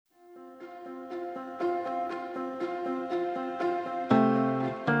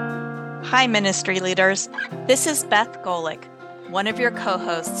Hi, ministry leaders. This is Beth Golick, one of your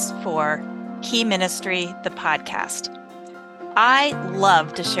co-hosts for Key Ministry, the podcast. I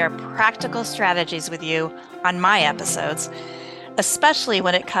love to share practical strategies with you on my episodes, especially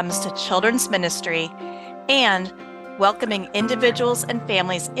when it comes to children's ministry and welcoming individuals and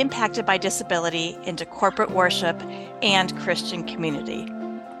families impacted by disability into corporate worship and Christian community.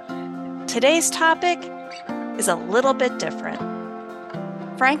 Today's topic is a little bit different.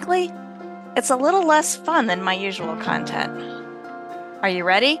 Frankly, it's a little less fun than my usual content. Are you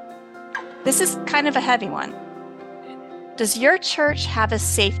ready? This is kind of a heavy one. Does your church have a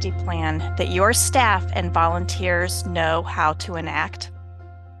safety plan that your staff and volunteers know how to enact?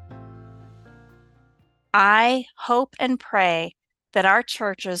 I hope and pray that our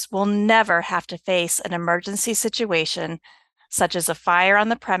churches will never have to face an emergency situation such as a fire on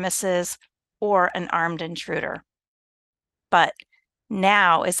the premises or an armed intruder. But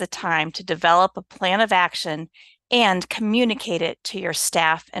now is the time to develop a plan of action and communicate it to your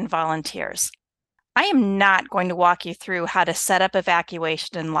staff and volunteers. I am not going to walk you through how to set up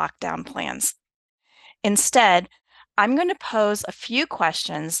evacuation and lockdown plans. Instead, I'm going to pose a few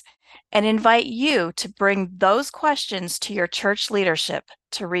questions and invite you to bring those questions to your church leadership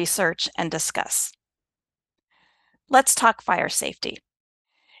to research and discuss. Let's talk fire safety.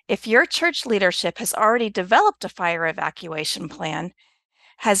 If your church leadership has already developed a fire evacuation plan,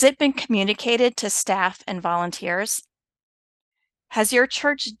 has it been communicated to staff and volunteers? Has your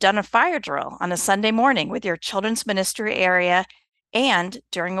church done a fire drill on a Sunday morning with your children's ministry area and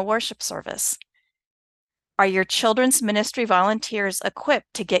during a worship service? Are your children's ministry volunteers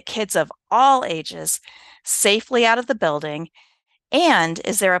equipped to get kids of all ages safely out of the building? And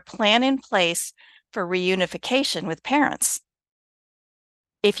is there a plan in place for reunification with parents?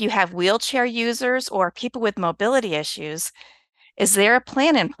 If you have wheelchair users or people with mobility issues, is there a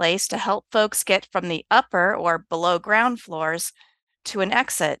plan in place to help folks get from the upper or below ground floors to an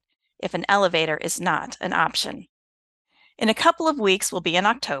exit if an elevator is not an option? In a couple of weeks, we'll be in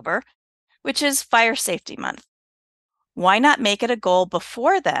October, which is Fire Safety Month. Why not make it a goal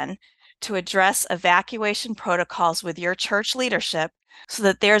before then to address evacuation protocols with your church leadership so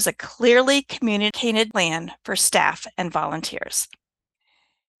that there's a clearly communicated plan for staff and volunteers?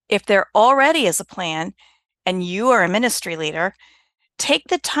 If there already is a plan and you are a ministry leader, take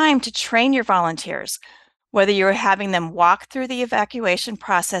the time to train your volunteers, whether you're having them walk through the evacuation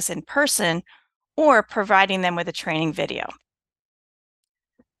process in person or providing them with a training video.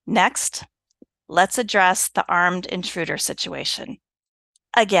 Next, let's address the armed intruder situation.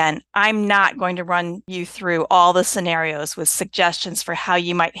 Again, I'm not going to run you through all the scenarios with suggestions for how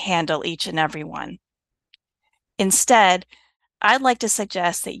you might handle each and every one. Instead, I'd like to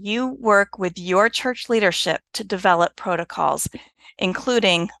suggest that you work with your church leadership to develop protocols,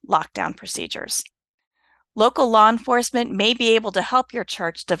 including lockdown procedures. Local law enforcement may be able to help your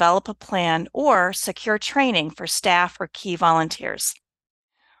church develop a plan or secure training for staff or key volunteers.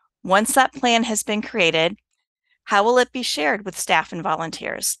 Once that plan has been created, how will it be shared with staff and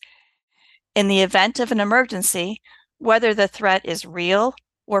volunteers? In the event of an emergency, whether the threat is real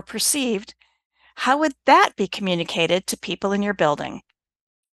or perceived, how would that be communicated to people in your building?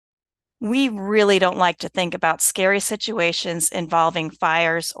 We really don't like to think about scary situations involving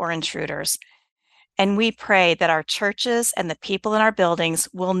fires or intruders, and we pray that our churches and the people in our buildings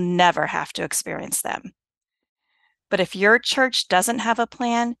will never have to experience them. But if your church doesn't have a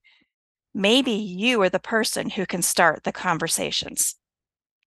plan, maybe you are the person who can start the conversations.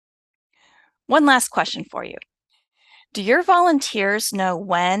 One last question for you. Do your volunteers know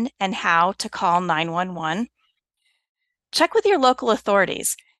when and how to call 911? Check with your local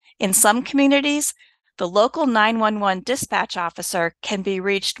authorities. In some communities, the local 911 dispatch officer can be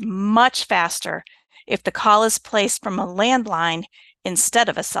reached much faster if the call is placed from a landline instead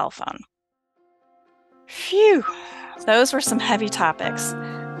of a cell phone. Phew, those were some heavy topics.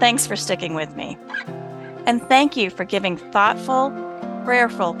 Thanks for sticking with me. And thank you for giving thoughtful,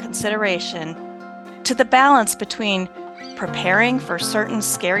 prayerful consideration to the balance between preparing for certain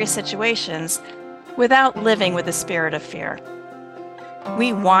scary situations without living with a spirit of fear.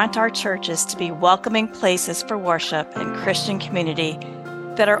 We want our churches to be welcoming places for worship and Christian community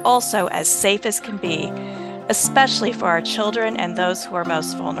that are also as safe as can be, especially for our children and those who are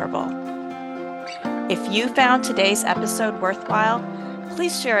most vulnerable. If you found today's episode worthwhile,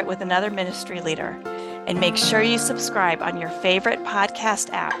 please share it with another ministry leader and make sure you subscribe on your favorite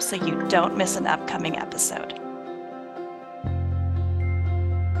podcast app so you don't miss an upcoming episode.